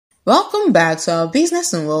Welcome back to our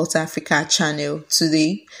Business and Wealth Africa channel.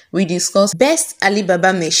 Today, we discuss best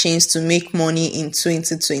Alibaba machines to make money in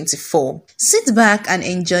 2024. Sit back and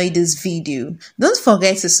enjoy this video. Don't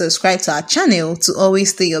forget to subscribe to our channel to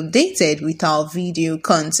always stay updated with our video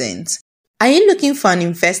content. Are you looking for an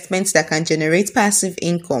investment that can generate passive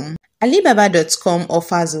income? Alibaba.com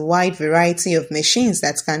offers a wide variety of machines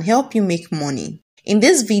that can help you make money. In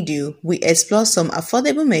this video, we explore some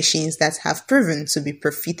affordable machines that have proven to be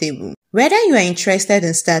profitable. Whether you are interested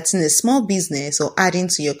in starting a small business or adding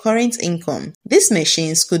to your current income, these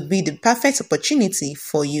machines could be the perfect opportunity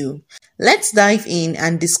for you. Let's dive in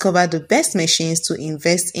and discover the best machines to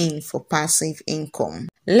invest in for passive income.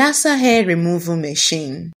 Laser hair removal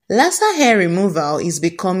machine. Laser hair removal is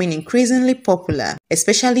becoming increasingly popular,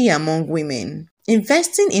 especially among women.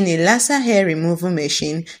 Investing in a laser hair removal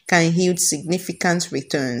machine can yield significant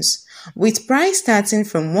returns. With price starting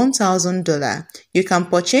from $1,000, you can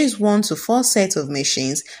purchase 1 to 4 sets of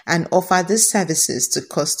machines and offer these services to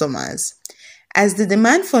customers. As the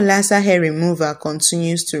demand for laser hair removal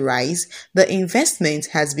continues to rise, the investment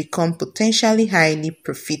has become potentially highly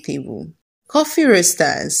profitable. Coffee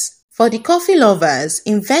roasters. For the coffee lovers,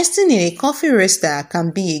 investing in a coffee roaster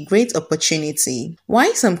can be a great opportunity.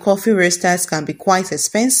 While some coffee roasters can be quite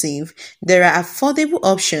expensive, there are affordable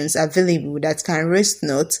options available that can roast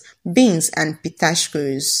nuts, beans, and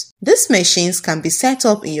pistachiots. These machines can be set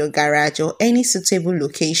up in your garage or any suitable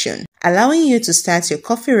location, allowing you to start your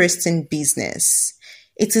coffee roasting business.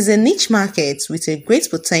 It is a niche market with a great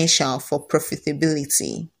potential for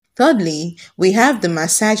profitability. Thirdly, we have the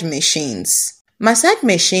massage machines. Massage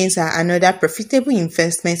machines are another profitable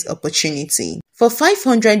investment opportunity. For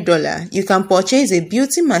 $500, you can purchase a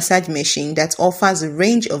beauty massage machine that offers a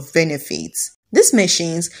range of benefits. These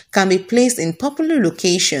machines can be placed in popular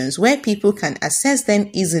locations where people can access them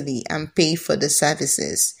easily and pay for the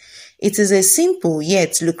services. It is a simple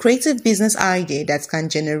yet lucrative business idea that can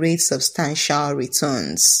generate substantial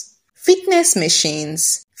returns. Fitness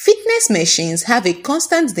machines. Fitness machines have a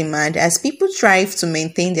constant demand as people strive to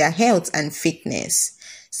maintain their health and fitness.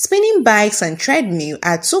 Spinning bikes and treadmill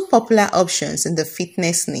are two popular options in the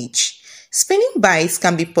fitness niche. Spinning bikes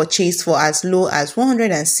can be purchased for as low as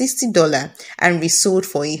 $160 and resold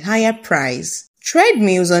for a higher price.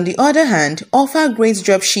 Treadmills, on the other hand, offer great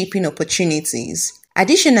drop shipping opportunities.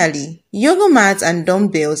 Additionally, yoga mats and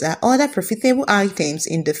dumbbells are other profitable items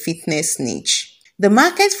in the fitness niche. The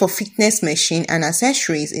market for fitness machine and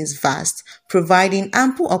accessories is vast, providing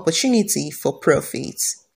ample opportunity for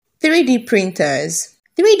profits. 3D printers.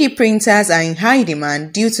 3D printers are in high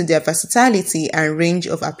demand due to their versatility and range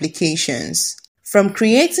of applications. From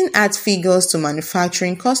creating art figures to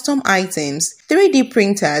manufacturing custom items, 3D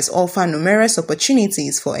printers offer numerous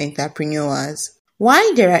opportunities for entrepreneurs.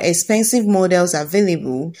 While there are expensive models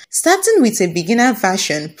available, starting with a beginner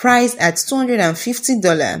version priced at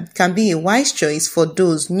 $250 can be a wise choice for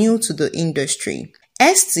those new to the industry.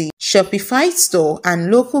 Etsy, Shopify store,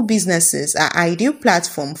 and local businesses are ideal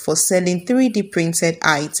platforms for selling 3D printed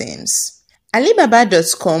items.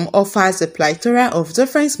 Alibaba.com offers a plethora of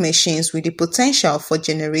different machines with the potential for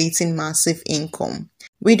generating massive income.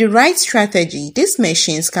 With the right strategy, these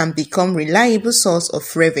machines can become a reliable source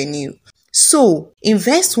of revenue. So,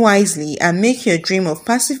 invest wisely and make your dream of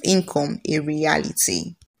passive income a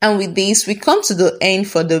reality. And with this, we come to the end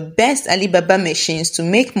for the best Alibaba machines to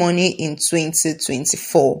make money in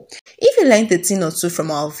 2024. If you learned a thing or two from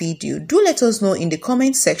our video, do let us know in the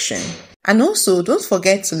comment section. And also, don't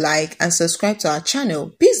forget to like and subscribe to our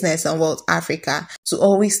channel, Business and Wealth Africa, to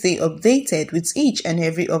always stay updated with each and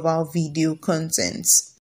every of our video contents.